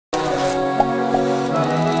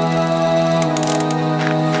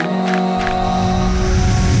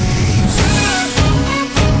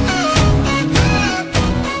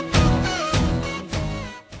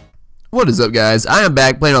What is up, guys? I am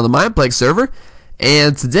back playing on the Mineplex server,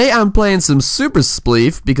 and today I'm playing some Super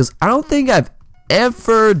Spleef because I don't think I've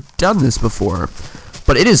ever done this before,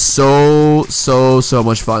 but it is so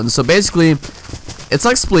much fun. So basically, it's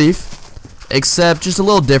like Spleef, except just a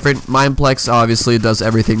little different. Mineplex obviously does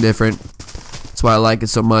everything different. That's why I like it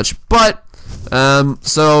so much. But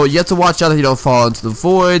so you have to watch out that you don't fall into the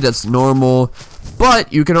void. That's normal.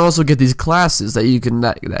 But you can also get these classes that you can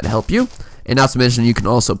that help you. And not to mention, you can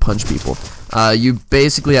also punch people. You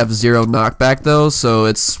basically have 0 knockback though, so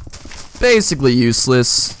it's basically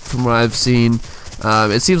useless from what I've seen.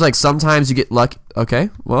 It seems like sometimes you get lucky. Okay,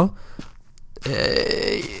 well,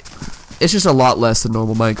 it's just a lot less than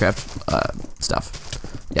normal Minecraft stuff.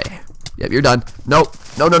 Yeah, you're done. No,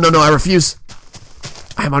 I refuse.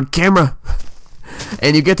 I'm on camera.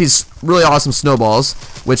 And you get these really awesome snowballs,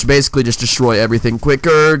 which basically just destroy everything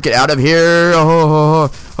quicker. Get out of here! Oh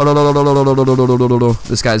no!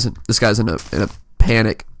 This guy's in a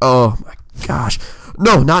panic. Oh my gosh!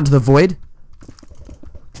 No, not into the void.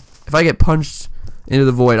 If I get punched into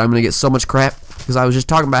the void, I'm gonna get so much crap because I was just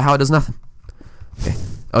talking about how it does nothing. Okay.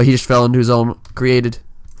 Oh, he just fell into his own created.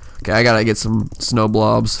 Okay, I gotta get some snow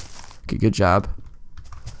blobs. Okay, good job.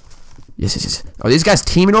 Yes. Are these guys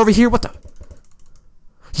teaming over here? What the?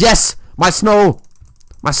 Yes! My snow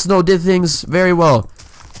did things very well.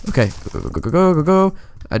 Okay, go.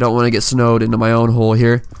 I don't want to get snowed into my own hole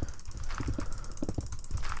here.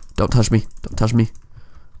 Don't touch me. Okay,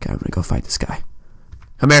 I'm gonna go fight this guy.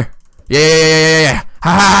 Come here. Yeah.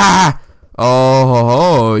 Ha!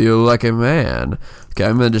 Oh, you lucky man. Okay,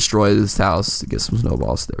 I'm gonna destroy this house to get some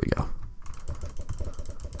snowballs. There we go.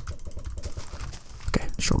 Okay,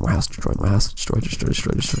 destroy my house.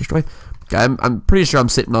 Destroy. Okay, I'm pretty sure I'm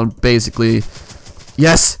sitting on basically.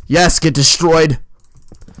 Yes, get destroyed.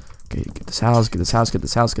 Okay, get this house.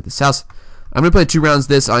 I'm gonna play 2 rounds of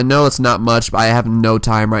this. I know it's not much, but I have no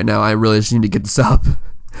time right now. I really just need to get this up.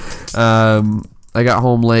 I got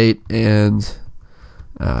home late and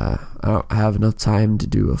I don't have enough time to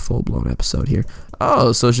do a full-blown episode here.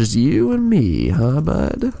 Oh, so it's just you and me, huh,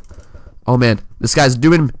 bud? Oh man, this guy's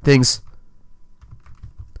doing things.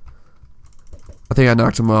 I think I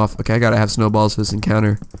knocked him off. Okay, I gotta have snowballs for this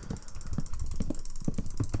encounter.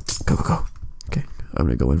 Go. Okay, I'm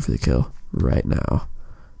gonna go in for the kill right now.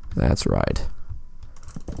 That's right.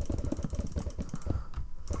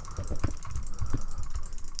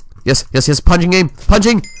 Yes. Punching game.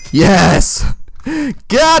 Punching. Yes.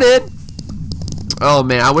 Got it. Oh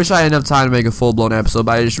man, I wish I had enough time to make a full-blown episode,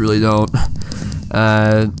 but I just really don't.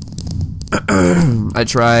 I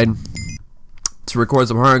tried to record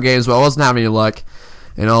some horror games, but I wasn't having any luck,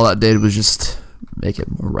 and all that did was just make it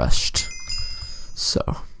more rushed. So,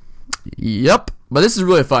 yep. But this is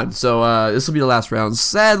really fun. So this will be the last round.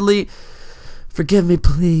 Sadly, forgive me,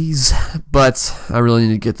 please, but I really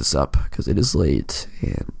need to get this up because it is late,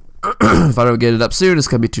 and if I don't get it up soon, it's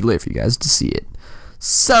gonna be too late for you guys to see it.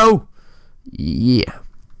 So, yeah,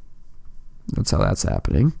 that's how that's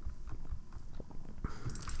happening.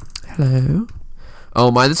 Hello. Oh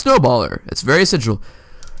my, the snowballer. It's very essential.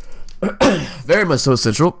 Very much so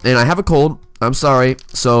essential. And I have a cold. I'm sorry.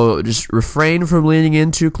 So just refrain from leaning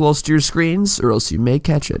in too close to your screens or else you may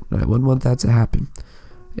catch it. I wouldn't want that to happen.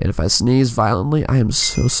 And if I sneeze violently, I am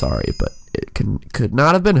so sorry, but it could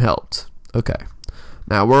not have been helped. Okay.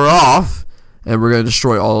 Now we're off. And we're going to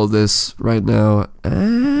destroy all of this right now.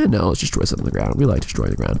 No, let's destroy something on the ground. We like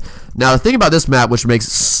destroying the ground. Now the thing about this map, which makes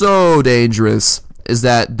it so dangerous, is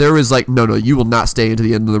that there is like, no, you will not stay into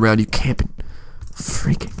the end of the round, you camping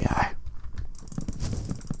freaking guy.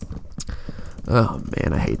 Oh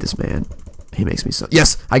man, I hate this man. He makes me so.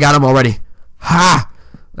 Yes, I got him already. Ha!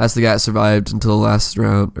 That's the guy that survived until the last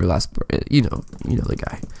round, or last, you know the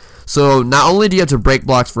guy. So not only do you have to break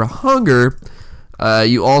blocks for hunger,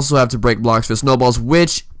 you also have to break blocks for snowballs,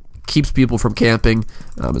 which keeps people from camping.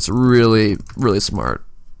 It's really smart.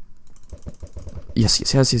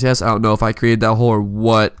 Yes. I don't know if I created that hole or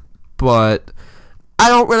what, but I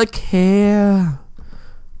don't really care.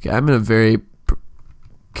 Okay, I'm in a very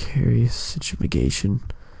precarious situation.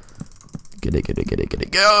 Get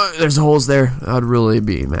it. Go! There's holes there. I'd really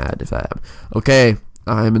be mad if I have. Okay,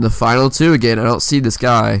 I'm in the final 2 again. I don't see this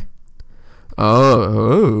guy.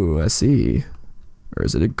 Oh, I see. Or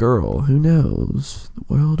is it a girl? Who knows? The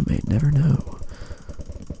world may never know.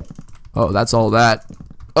 Oh, that's all that.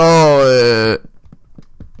 Oh,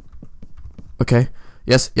 okay.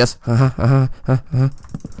 Yes.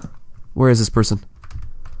 Where is this person?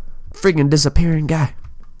 Freaking disappearing guy.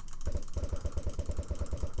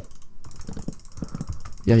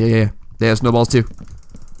 Yeah. They have snowballs too.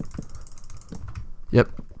 Yep.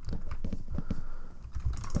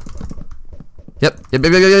 Yep,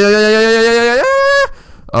 yep, yep, yep, yep, yep, yep, yep, yep, yep.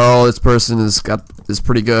 Oh, this person is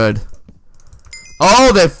pretty good.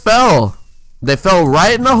 Oh, they fell. They fell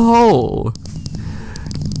right in the hole.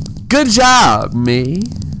 Good job, me.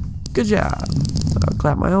 Good job. I'll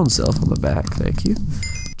clap my own self on the back. Thank you.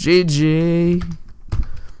 GG.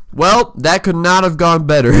 Well, that could not have gone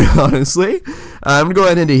better, honestly. I'm going to go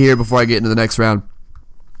ahead and end it here before I get into the next round.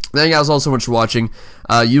 Thank you guys all so much for watching.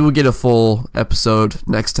 You will get a full episode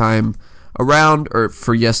next time around,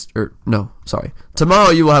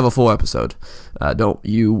 tomorrow you will have a full episode. Don't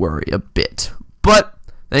you worry a bit. But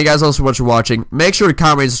thank you guys all so much for watching. Make sure to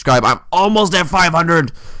comment and subscribe. I'm almost at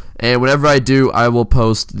 500. And whenever I do, I will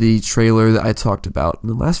post the trailer that I talked about in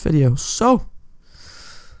the last video. So,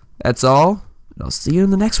 that's all. And I'll see you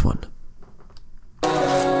in the next one.